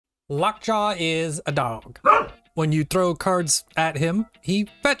Lockjaw is a dog. When you throw cards at him, he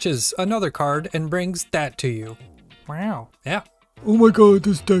fetches another card and brings that to you. Wow. Yeah. Oh my god,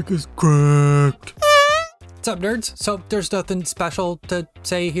 this deck is cracked. What's up, nerds? So there's nothing special to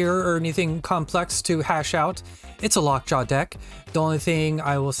say here or anything complex to hash out. It's a Lockjaw deck. The only thing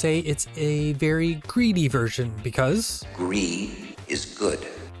I will say, it's a very greedy version because... greed is good.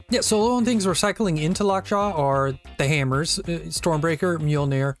 Yeah, so the only things we're cycling into Lockjaw are the hammers, Stormbreaker,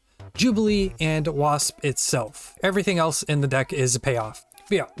 Mjolnir, Jubilee, and Wasp itself. Everything else in the deck is a payoff.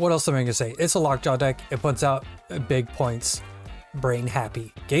 But yeah, what else am I going to say? It's a Lockjaw deck. It puts out big points. Brain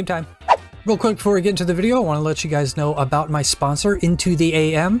happy. Game time. Real quick before we get into the video, I want to let you guys know about my sponsor, Into the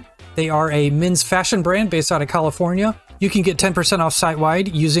AM. They are a men's fashion brand based out of California. You can get 10% off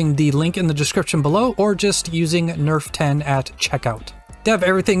site-wide using the link in the description below or just using Nerf 10 at checkout. They have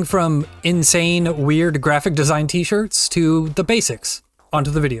everything from insane, weird graphic design t-shirts to the basics. Onto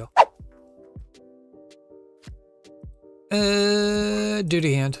the video.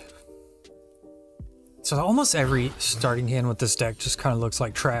 Duty hand. So almost every starting hand with this deck just kind of looks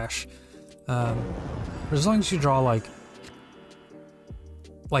like trash. But as long as you draw like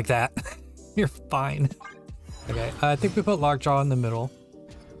that, you're fine. Okay, I think we put Lockjaw in the middle.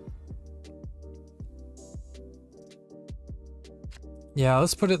 Yeah,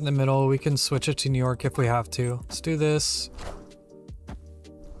 let's put it in the middle. We can switch it to New York if we have to. Let's do this.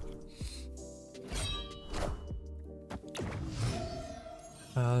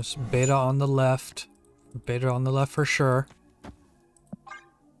 Beta on the left. Beta on the left for sure.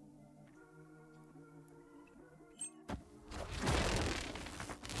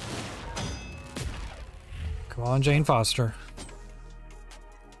 Come on, Jane Foster.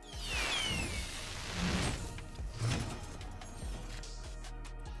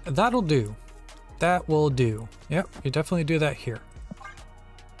 That'll do. That will do. Yep, you definitely do that here.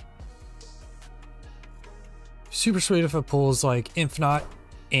 Super sweet if it pulls like Infinite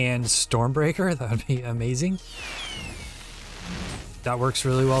and Stormbreaker. That would be amazing. That works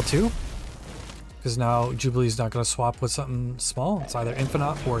really well too. Because now Jubilee's not going to swap with something small. It's either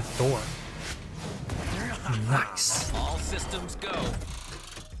Infinite or Thor. Nice. All systems go.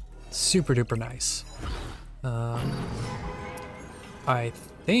 Super duper nice. I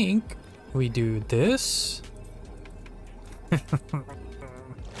think we do this.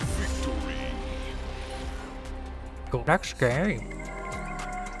 Cool. Next game.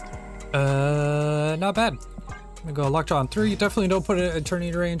 Not bad. I'm gonna go Lockjaw on 3. You definitely don't put it at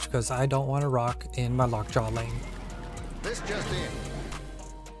Eternity range because I don't want to rock in my Lockjaw lane. This just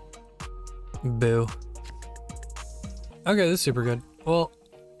in. Boo. Okay, this is super good. Well,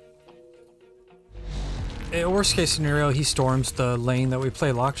 worst case scenario, he storms the lane that we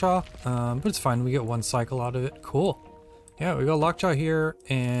play Lockjaw, but it's fine. We get one cycle out of it. Cool. Yeah, we go Lockjaw here,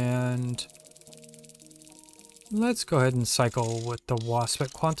 and let's go ahead and cycle with the Wasp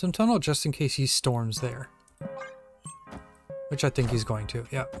at Quantum Tunnel just in case he storms there. Which I think he's going to.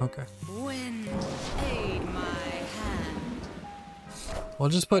 Yeah, okay. Wind aid my hand. We'll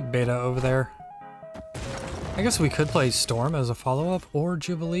just put Beta over there. I guess we could play Storm as a follow-up or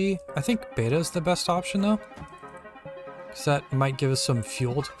Jubilee. I think Beta is the best option though. Because that might give us some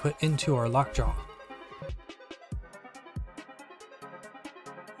fuel to put into our Lockjaw.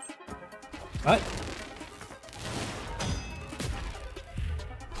 What?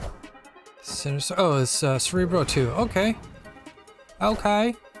 Sinister. Oh, it's Cerebro 2. Okay.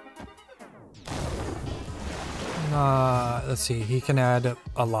 Okay. Let's see. He can add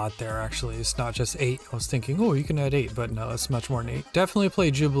a lot there, actually. It's not just 8. I was thinking, oh, you can add 8, but no, it's much more than 8. Definitely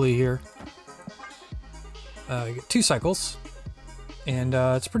play Jubilee here. Get 2 cycles. And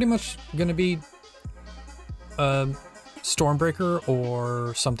it's pretty much going to be Stormbreaker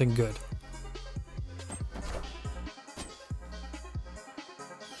or something good.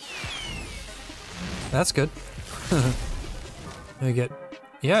 That's good. We get,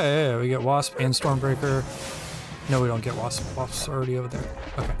 yeah, we get Wasp and Stormbreaker. No, we don't get Wasp. Wasp's already over there.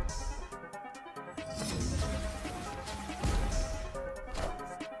 Okay.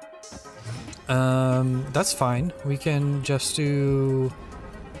 That's fine. We can just do,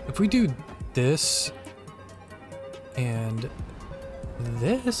 if we do this and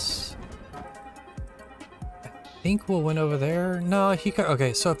this, I think we'll win over there. No, he could,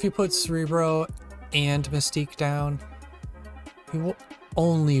 okay, so if you put Cerebro and Mystique down, he will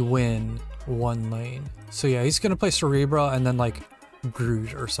only win one lane. So yeah, he's gonna play Cerebro and then like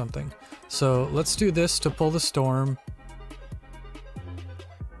Groot or something. So let's do this to pull the Storm.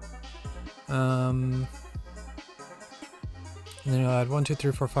 And then I'll add 1, 2,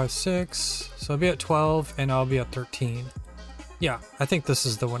 3, 4, 5, 6. So I'll be at 12 and I'll be at 13. Yeah, I think this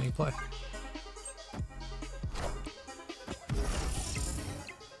is the winning play.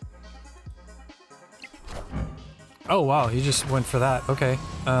 Oh wow, he just went for that. Okay.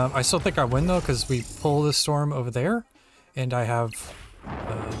 I still think I win though, because we pull the storm over there, and I have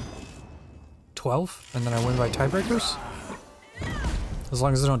 12, and then I win by tiebreakers. As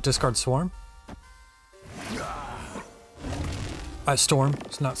long as I don't discard swarm. Storm.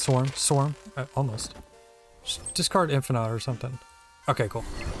 It's not swarm. Swarm. Almost. Just discard infinite or something. Okay, cool.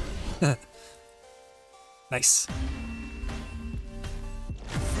 Nice.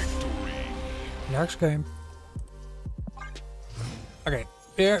 Next game. Okay,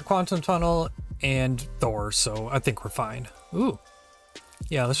 Spirit, Quantum Tunnel, and Thor, so I think we're fine. Ooh.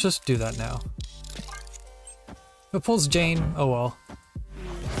 Yeah, let's just do that now. If it pulls Jane, oh well.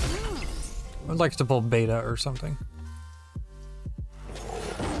 I'd like to pull Beta or something.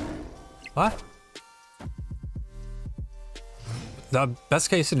 What? The best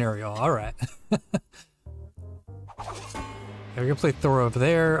case scenario, alright. We can play Thor over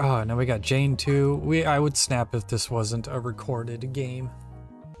there. Oh, now we got Jane too. I would snap if this wasn't a recorded game.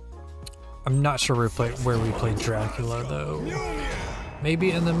 I'm not sure where we played Dracula though.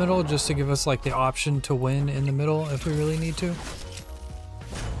 Maybe in the middle, just to give us like the option to win in the middle if we really need to.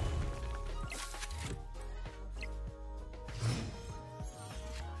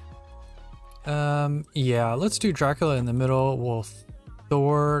 Yeah, let's do Dracula in the middle. We'll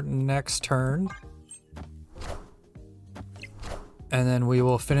Thor next turn. And then we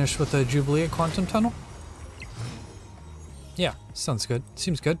will finish with the Jubilee at Quantum Tunnel. Yeah, sounds good.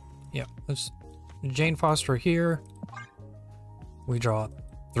 Seems good. Yeah, let's Jane Foster here. We draw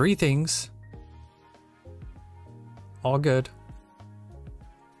 3 things. All good.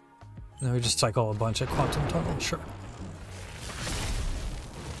 And then we just cycle a bunch at Quantum Tunnel, sure.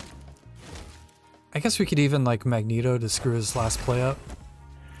 I guess we could even like Magneto to screw his last play up.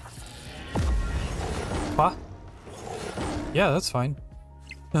 What? Yeah, that's fine.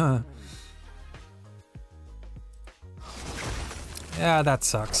 Yeah, that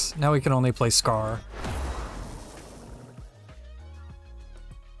sucks. Now we can only play Scar.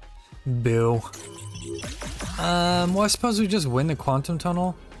 Boo. Well, I suppose we just win the Quantum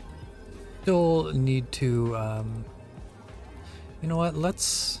Tunnel. Still need to, you know what,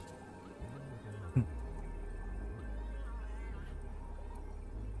 let's...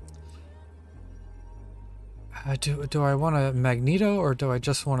 Do I want a Magneto or do I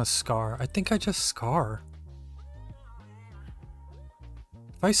just want a Scar? I think I just Scar.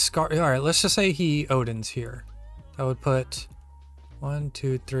 If I Scar... Alright, let's just say he Odin's here. That would put 1,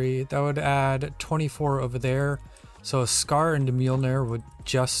 2, 3. That would add 24 over there. So a Scar into Mjolnir would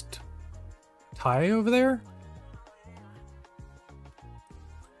just tie over there?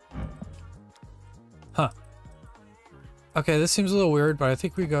 Huh. Okay, this seems a little weird, but I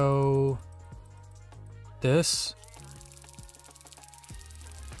think we go... this,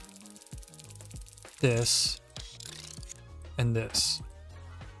 and this.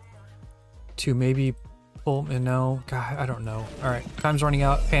 To maybe pull, no, God, I don't know. All right, time's running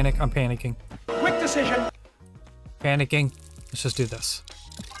out. Panic, I'm panicking. Quick decision. Panicking. Let's just do this.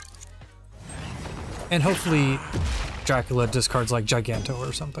 And hopefully Dracula discards like Giganto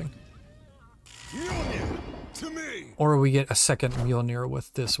or something. Mjolnir, to me. Or we get a second Mjolnir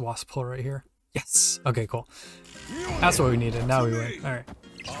with this Wasp pull right here. Yes. Okay, cool. That's what we needed. Now we win. All right.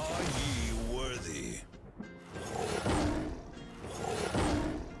 Are ye worthy?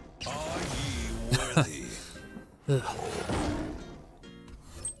 Are ye worthy? Ugh.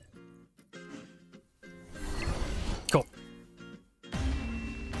 Cool.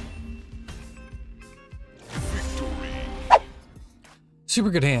 Super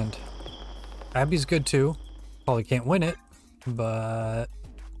good hand. Abby's good too. Probably can't win it, but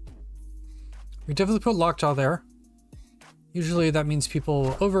we definitely put Lockjaw there. Usually that means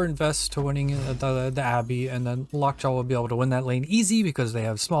people overinvest to winning the Abbey, and then Lockjaw will be able to win that lane easy because they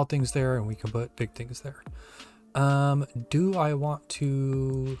have small things there and we can put big things there. Do I want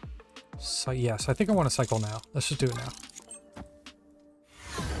to... yes, I think I want to cycle now. Let's just do it now.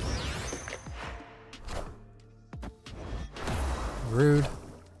 Rude.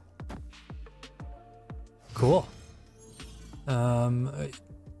 Cool.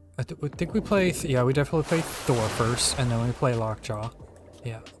 I think we play... yeah, we definitely play Thor first, and then we play Lockjaw.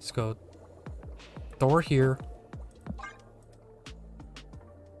 Yeah, let's go Thor here.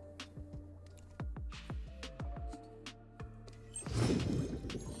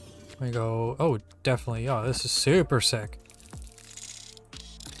 We go... oh, definitely. Oh, this is super sick.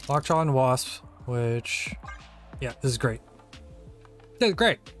 Lockjaw and Wasp, which... yeah, this is great. This is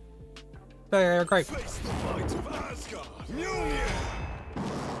great. They're great. Mjolnir.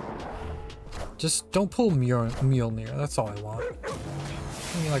 Just don't pull Mjolnir. That's all I want.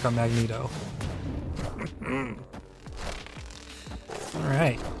 I mean, like a Magneto. All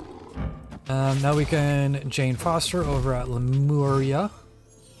right. Now we can Jane Foster over at Lemuria.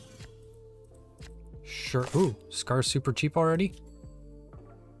 Sure. Ooh, Scar's super cheap already.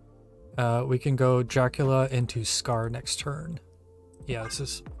 We can go Dracula into Scar next turn. Yeah, this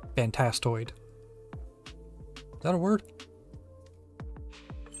is fantastoid. Is that a word?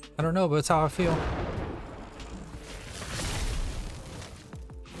 I don't know, but it's how I feel.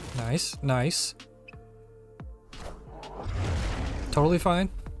 Nice, nice. Totally fine.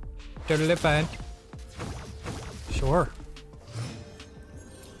 Totally fine. Sure.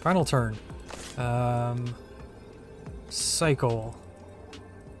 Final turn. Cycle.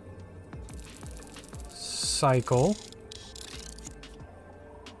 Cycle.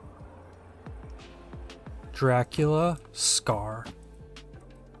 Dracula, Scar.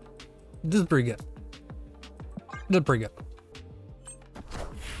 This is pretty good. This is pretty good.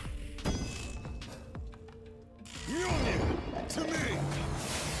 To me.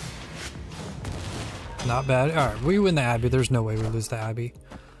 Not bad. Alright, we win the Abbey. There's no way we lose the Abbey.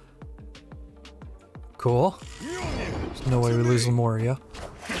 Cool. There's no way we lose Lemuria.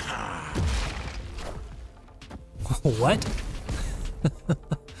 What?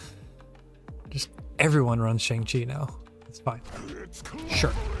 Just everyone runs Shang-Chi now. It's fine.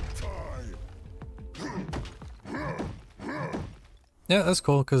 Sure. Yeah, that's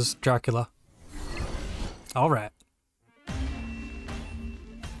cool, because Dracula. Alright.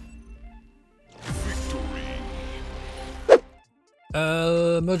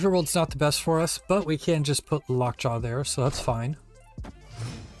 Mojo World's not the best for us, but we can just put Lockjaw there, so that's fine.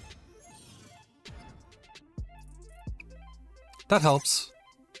 That helps.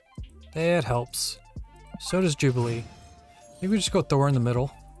 It helps. So does Jubilee. Maybe we just go Thor in the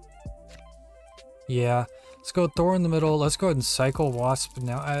middle. Yeah. Let's go Thor in the middle. Let's go ahead and cycle Wasp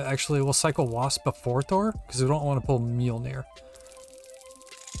now. Actually, we'll cycle Wasp before Thor, because we don't want to pull Mjolnir.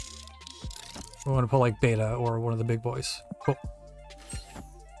 We want to pull like Bleda or one of the big boys. Cool.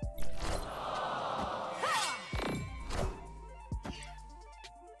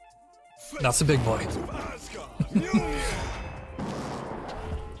 That's a big boy.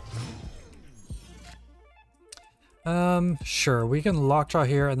 Sure, we can Lockjaw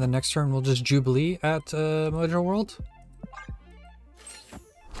here, and the next turn we'll just Jubilee at Mojo World.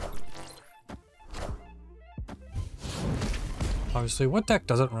 Obviously, what deck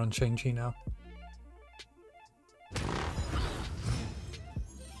doesn't run Shang-Chi now?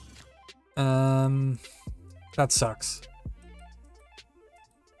 That sucks.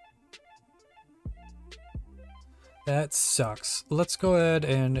 That sucks. Let's go ahead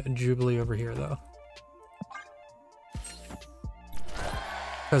and Jubilee over here, though.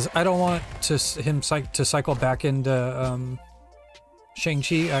 Because I don't want him to cycle back into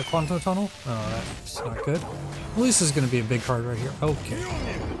Shang-Chi at Quantum Tunnel. Oh, that's not good. At least this is going to be a big card right here. Okay.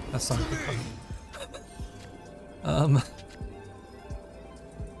 That's not a good card.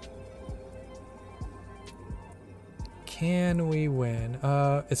 Can we win?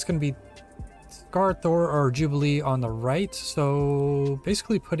 It's going to be Scar, Thor, or Jubilee on the right. So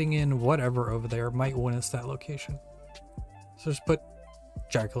basically putting in whatever over there might win us that location. So just put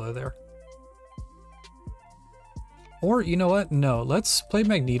Dracula there. Or, you know what? No, let's play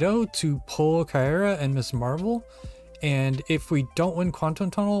Magneto to pull Kyra and Miss Marvel. And if we don't win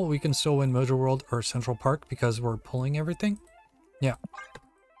Quantum Tunnel, we can still win Mojo World or Central Park because we're pulling everything. Yeah.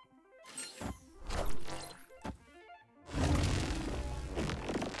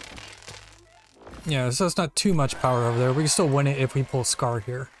 Yeah, so it's not too much power over there. We can still win it if we pull Scar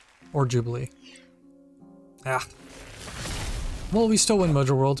here. Or Jubilee. Ah. Well, we still win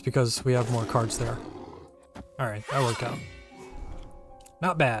Mojo Worlds because we have more cards there. Alright, that worked out.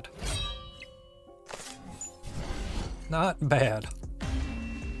 Not bad. Not bad.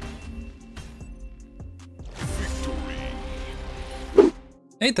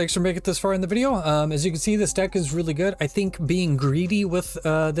 Hey, thanks for making it this far in the video. As you can see, this deck is really good. I think being greedy with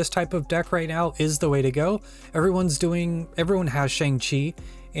this type of deck right now is the way to go. Everyone has Shang-Chi,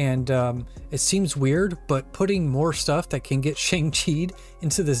 and it seems weird, but putting more stuff that can get Shang-Chi'd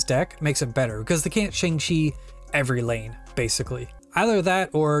into this deck makes it better, because they can't Shang-Chi every lane, basically. Either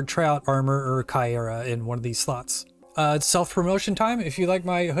that or try out Armor or Kyra in one of these slots. It's self-promotion time. If you like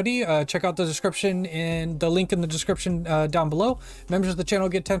my hoodie, check out the description and the link in the description down below. Members of the channel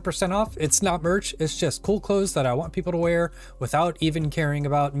get 10% off. It's not merch, it's just cool clothes that I want people to wear without even caring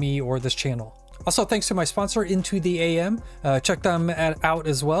about me or this channel. Also, thanks to my sponsor, Into the AM. Check them out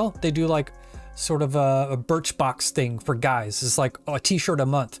as well. They do like sort of a Birchbox thing for guys. It's like a t-shirt a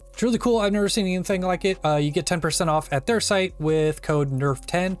month. It's really cool. I've never seen anything like it. You get 10% off at their site with code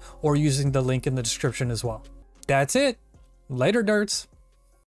NERF10 or using the link in the description as well. That's it. Later, nerds.